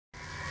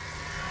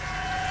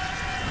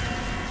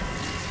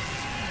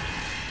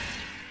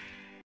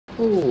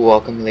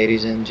Welcome,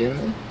 ladies and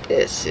gentlemen.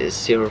 This is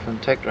Zero from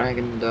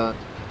TechDragon.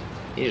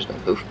 You just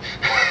don't move.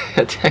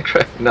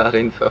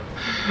 TechDragon.info.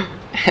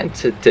 And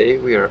today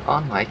we are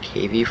on my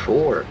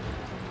KV4.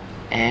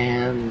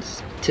 And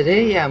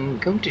today I'm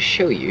going to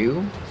show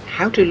you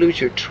how to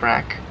lose your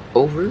track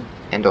over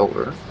and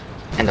over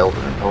and over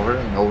and over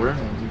and over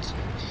and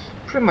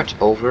pretty much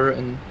over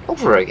and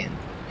over again.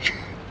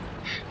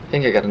 I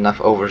think I got enough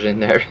overs in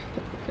there.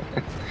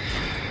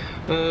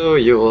 Oh,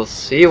 you will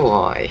see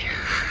why.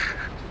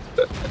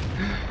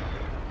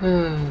 So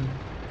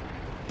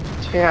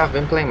yeah, I've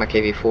been playing my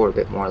KV4 a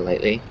bit more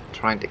lately,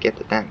 trying to get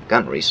the damn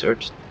gun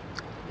researched.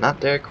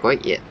 Not there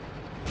quite yet.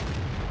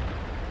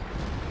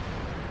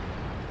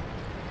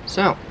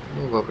 So,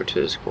 move over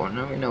to this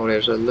corner. We know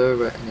there's a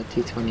Lura and a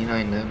T29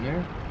 down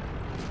there.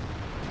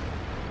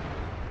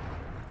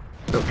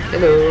 Oh,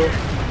 hello!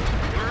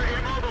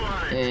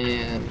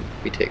 And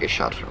we take a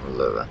shot from a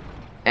Lura.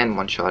 And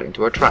one shot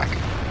into our track.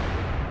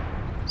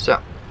 So,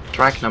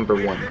 track number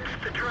 1.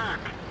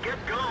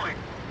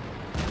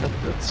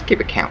 Let's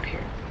keep a count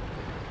here.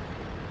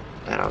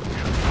 That ought to be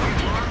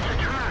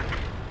fun.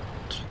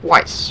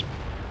 Twice.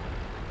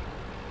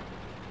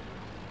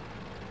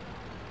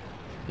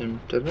 So I'm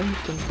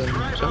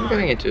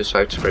getting into a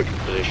side-scraping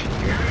position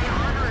here.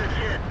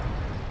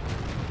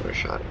 Put a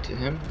shot into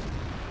him.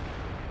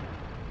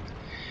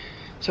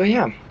 So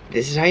yeah,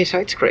 this is how you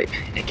side-scrape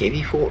in a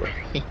KV4.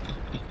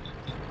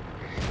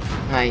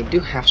 I do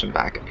have some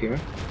backup here.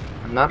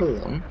 I'm not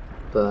alone.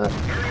 But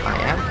I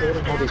am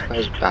holding all these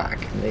guys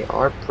back, and they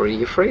are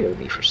pretty afraid of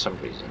me for some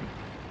reason.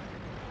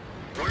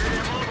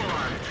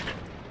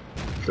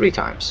 3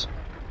 times.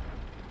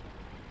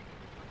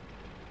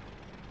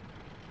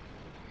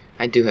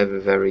 I do have a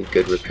very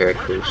good repair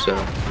crew, so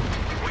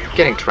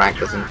getting tracked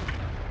doesn't...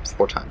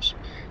 4 times.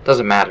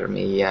 Doesn't matter to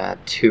me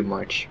too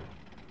much.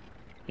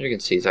 As you can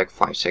see, it's like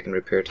 5-second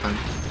repair time.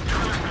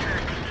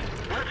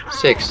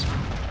 6.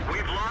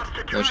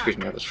 No, excuse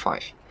me, that was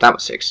 5. That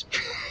was 6.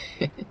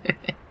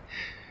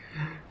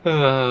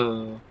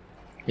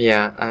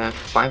 Yeah,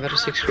 5 out of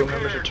 6 crew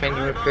members are trained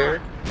in repair,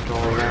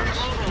 all around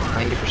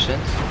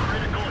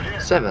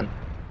 90%. 7.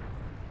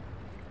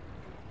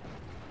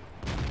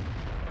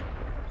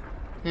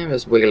 I'm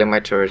just wiggling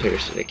my turret here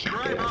so they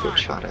can't get a good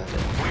shot at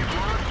it.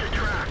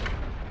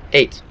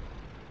 8.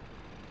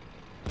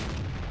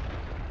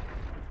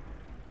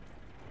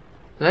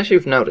 And as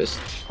you've noticed,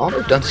 all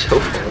they've done so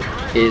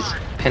far is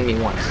pen me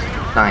once.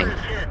 9.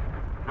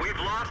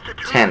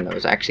 10, that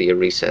was actually a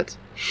reset.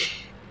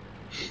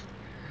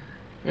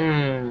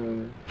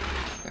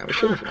 Yeah, we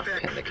should have enough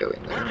pen to go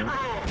in there.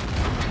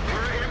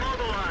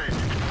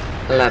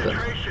 11.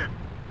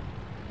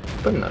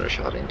 Put another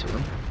shot into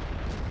them.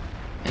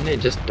 And they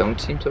just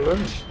don't seem to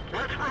learn.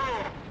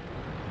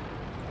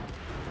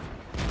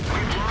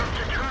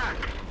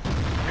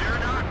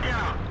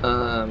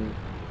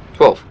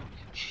 12.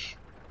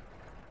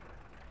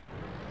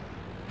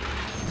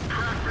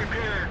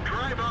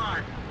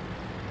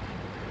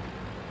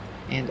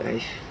 And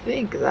I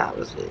think that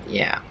was it,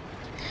 yeah.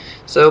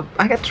 So,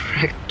 I got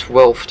tracked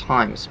 12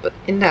 times, but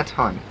in that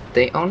time,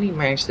 they only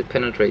managed to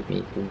penetrate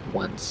me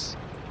once.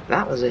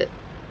 That was it.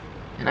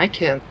 And I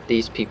kept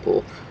these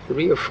people,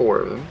 3 or 4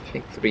 of them, I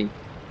think 3,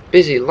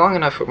 busy long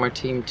enough for my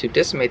team to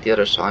decimate the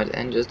other side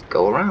and just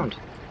go around.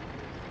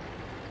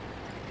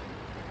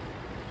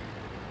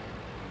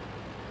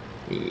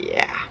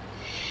 Yeah.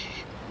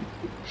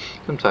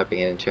 I'm typing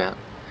it in chat.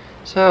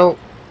 So,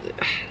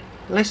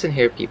 lesson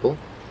here, people.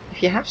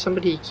 If you have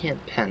somebody you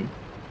can't pen,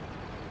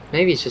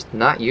 maybe it's just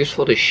not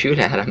useful to shoot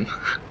at him.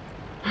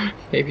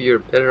 Maybe you're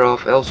better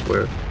off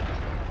elsewhere.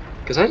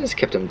 Because I just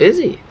kept him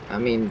busy. I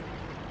mean,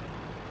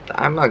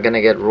 I'm not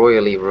gonna get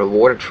royally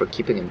rewarded for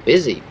keeping him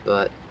busy,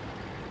 but,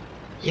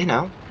 you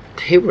know,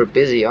 they were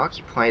busy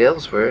occupied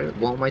elsewhere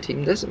while my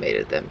team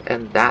decimated them.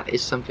 And that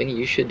is something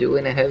you should do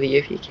in a heavy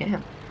if you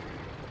can.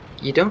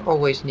 You don't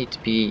always need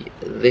to be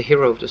the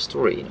hero of the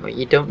story, you know.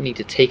 You don't need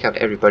to take out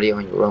everybody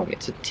on your own.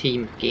 It's a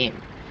team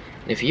game.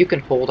 And if you can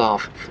hold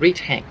off 3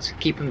 tanks,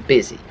 keep them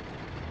busy,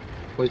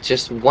 with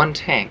just 1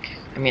 tank.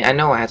 I mean, I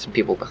know I had some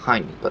people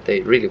behind me, but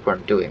they really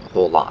weren't doing a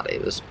whole lot.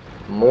 It was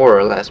more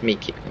or less me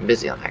keeping them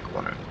busy on that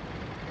corner.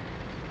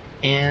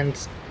 And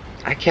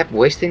I kept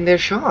wasting their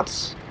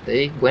shots.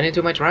 They went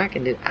into my track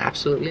and did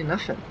absolutely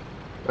nothing.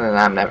 Well,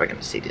 I'm never going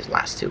to see these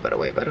last 2, by the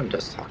way, but I'm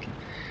just talking.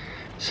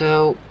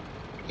 So,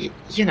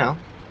 you know,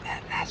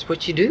 that's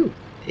what you do.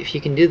 If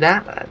you can do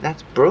that,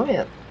 that's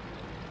brilliant.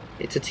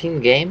 It's a team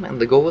game, and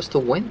the goal is to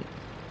win.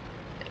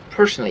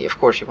 Personally, of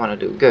course, you want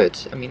to do good.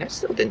 I mean, I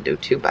still didn't do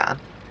too bad.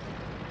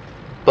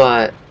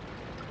 But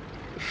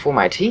for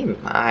my team,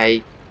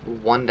 I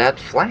won that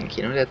flank,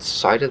 you know, that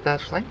side of that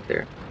flank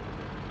there.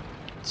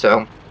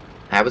 So,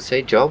 I would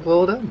say job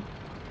well done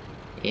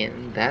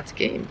in that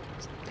game.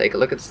 Take a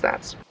look at the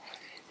stats.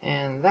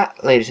 And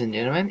that, ladies and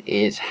gentlemen,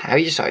 is how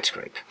you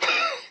side-scrape.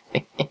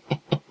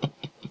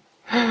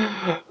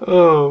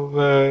 Oh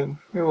man,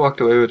 we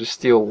walked away with a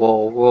steel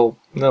wall. Well,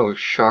 no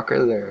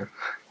shocker there.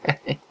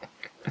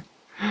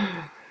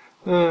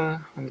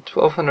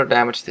 1200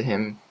 damage to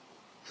him,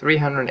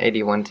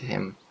 381 to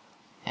him,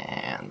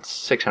 and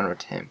 600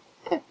 to him.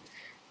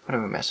 What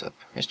of a mess up.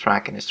 His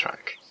track and his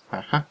track.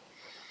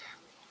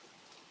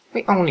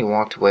 We only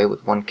walked away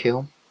with 1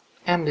 kill,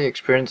 and the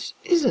experience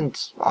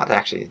isn't... well,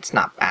 actually, it's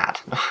not bad.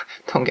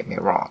 Don't get me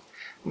wrong.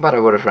 But I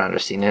would have rather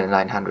seen it in the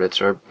 900s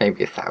or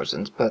maybe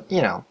 1000s, but,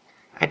 you know,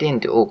 I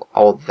didn't do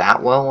all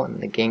that well, and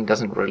the game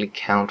doesn't really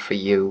count for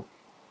you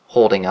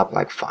holding up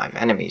like 5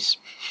 enemies.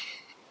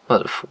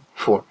 Well,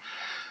 4.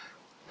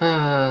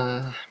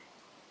 That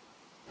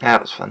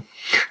was fun.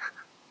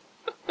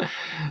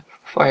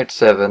 Fired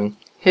 7,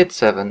 hit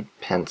 7,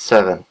 penned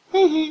 7.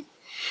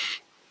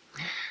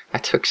 I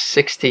took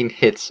 16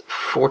 hits,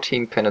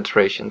 14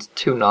 penetrations,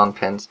 2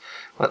 non-pens.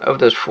 But of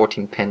those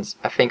 14 pens,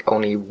 I think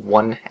only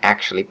 1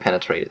 actually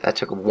penetrated. I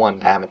took 1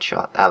 damage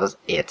shot. That was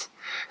it.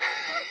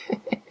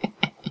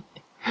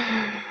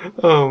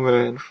 Oh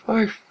man,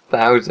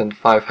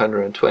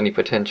 5,520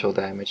 potential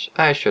damage.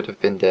 I should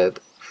have been dead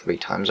 3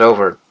 times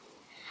over.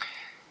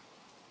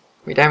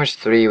 We damaged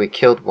 3, we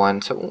killed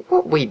 1, so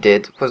what we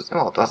did was,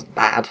 well, it wasn't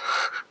bad,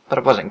 but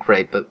it wasn't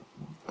great, but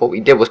what we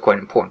did was quite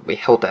important. We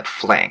held that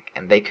flank,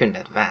 and they couldn't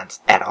advance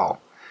at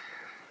all.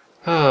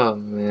 Oh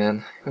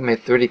man, we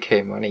made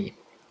 30k money.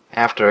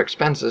 After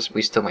expenses,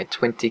 we still made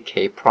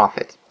 20k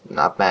profit.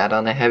 Not bad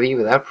on a heavy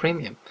without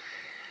premium.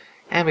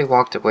 And we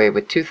walked away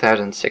with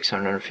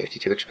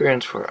 2,652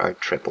 experience for our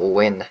triple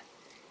win.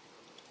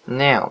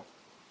 Now,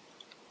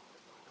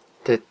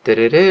 I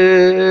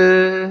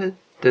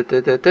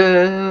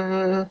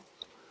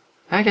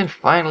can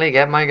finally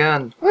get my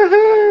gun.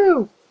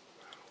 Woohoo!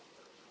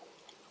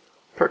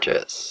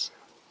 Purchase.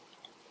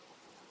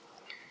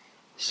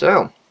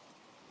 So,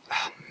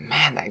 oh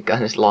man, that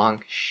gun is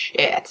long.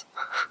 Shit.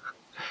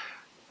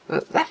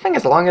 That thing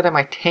is longer than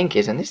my tank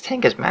is, and this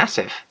tank is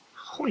massive.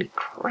 Holy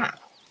crap.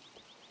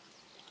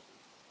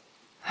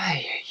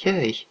 Ay, ay,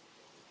 ay.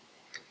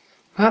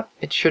 Well,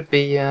 it should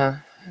be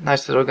a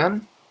nice little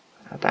gun.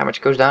 Damage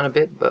goes down a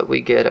bit, but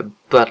we get a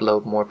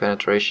buttload more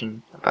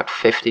penetration, about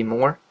 50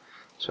 more.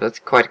 So that's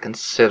quite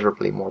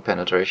considerably more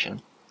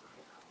penetration.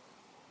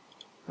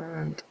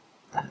 And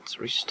let's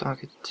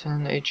restock it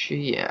 10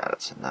 HE. Yeah,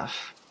 that's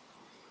enough.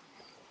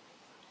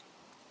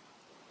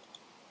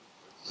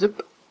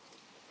 Zip.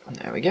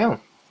 There we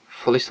go.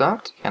 Fully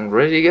stocked and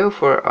ready to go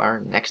for our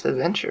next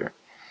adventure.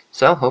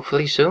 So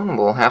hopefully soon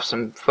we'll have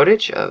some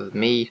footage of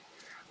me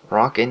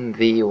rocking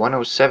the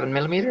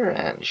 107mm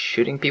and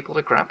shooting people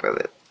to crap with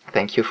it.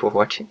 Thank you for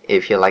watching.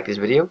 If you like this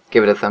video,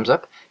 give it a thumbs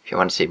up. If you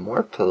want to see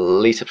more,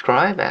 please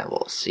subscribe, and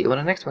we'll see you in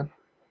the next one.